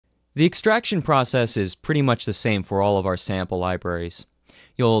The extraction process is pretty much the same for all of our sample libraries.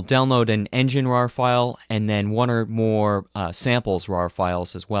 You'll download an engine RAR file and then one or more samples RAR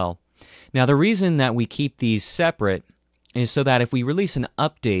files as well. Now the reason that we keep these separate is so that if we release an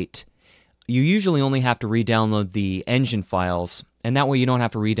update, you usually only have to re-download the engine files, and that way you don't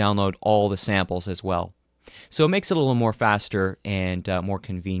have to re-download all the samples as well. So it makes it a little more faster and more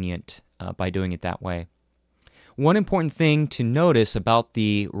convenient by doing it that way. One important thing to notice about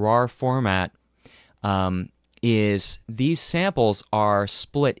the RAR format is these samples are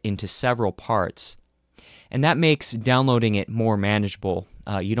split into several parts, and that makes downloading it more manageable.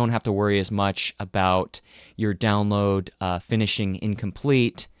 You don't have to worry as much about your download finishing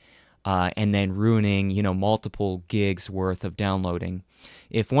incomplete and then ruining, multiple gigs worth of downloading.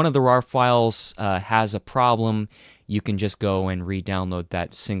 If one of the RAR files has a problem, you can just go and re-download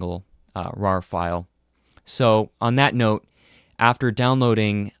that single RAR file. So on that note, after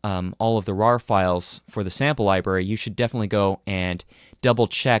downloading all of the RAR files for the sample library, you should definitely go and double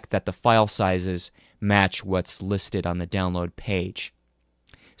check that the file sizes match what's listed on the download page.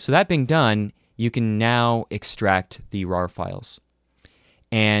 So that being done, you can now extract the RAR files.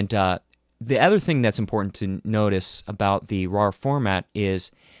 And the other thing that's important to notice about the RAR format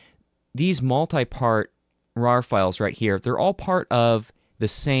is these multi-part RAR files right here, they're all part of the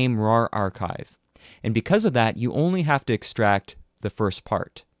same RAR archive. And because of that, you only have to extract the first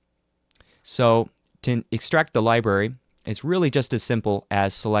part. So to extract the library, it's really just as simple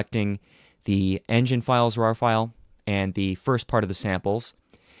as selecting the engine files RAR file and the first part of the samples.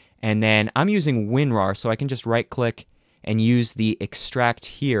 And then I'm using WinRAR, so I can just right-click and use the Extract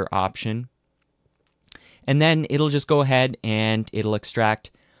Here option. And then it'll just go ahead and it'll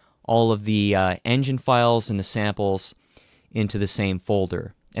extract all of the engine files and the samples into the same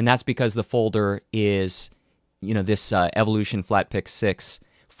folder. And that's because the folder is, this Evolution Flatpak 6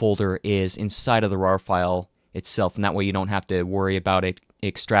 folder is inside of the RAR file itself, and that way you don't have to worry about it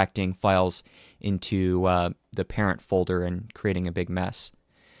extracting files into the parent folder and creating a big mess.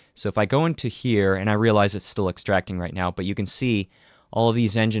 So if I go into here, and I realize it's still extracting right now, but you can see all of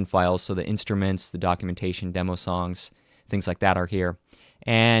these engine files, so the instruments, the documentation, demo songs, things like that are here.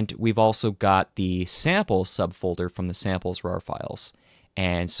 And we've also got the samples subfolder from the samples RAR files.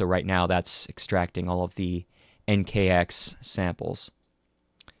 And so right now that's extracting all of the NKX samples.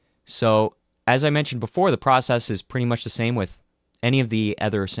 So as I mentioned before, the process is pretty much the same with any of the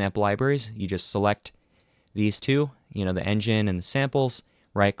other sample libraries. You just select these two, the engine and the samples,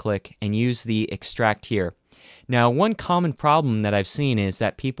 right-click, and use the Extract Here. Now, one common problem that I've seen is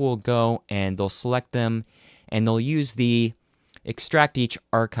that people will go and they'll select them and they'll use the Extract Each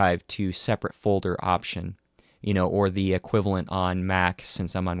Archive to Separate Folder option, or the equivalent on Mac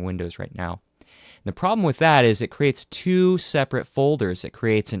since I'm on Windows right now. The problem with that is it creates two separate folders. It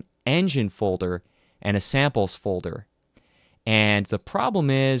creates an engine folder and a samples folder. And the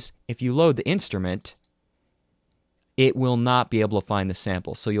problem is if you load the instrument, it will not be able to find the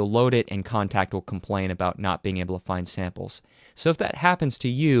samples. So you'll load it and Kontakt will complain about not being able to find samples. So if that happens to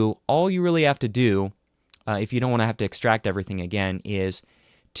you, all you really have to do, if you don't want to have to extract everything again, is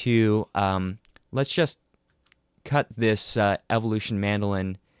to, let's just cut this Evolution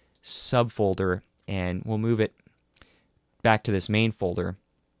Mandolin subfolder and we'll move it back to this main folder.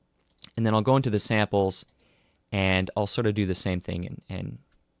 And then I'll go into the samples and I'll sort of do the same thing and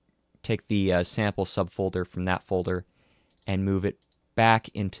take the sample subfolder from that folder and move it back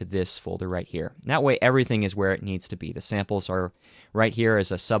into this folder right here. That way everything is where it needs to be. The samples are right here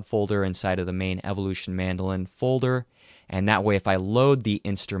as a subfolder inside of the main Evolution Mandolin folder, and that way if I load the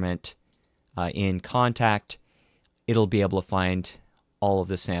instrument in Kontakt, it'll be able to find all of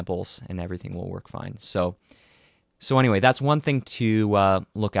the samples and everything will work fine. So anyway, that's one thing to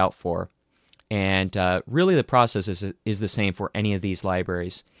look out for. And really the process is the same for any of these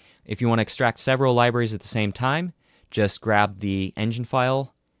libraries. If you want to extract several libraries at the same time, just grab the engine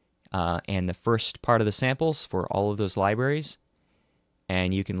file and the first part of the samples for all of those libraries,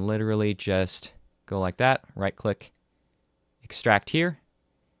 and you can literally just go like that, right-click, Extract Here,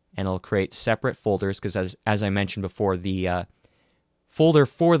 and it'll create separate folders because as I mentioned before, the folder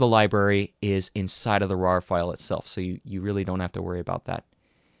for the library is inside of the RAR file itself, so you really don't have to worry about that.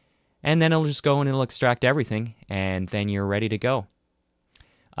 And then it'll just go and it'll extract everything, and then you're ready to go.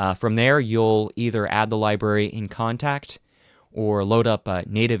 From there, you'll either add the library in Kontakt or load up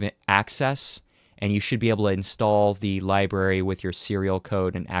native access, and you should be able to install the library with your serial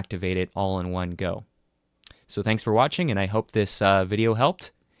code and activate it all in one go. So thanks for watching, and I hope this video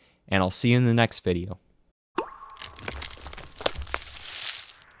helped, and I'll see you in the next video.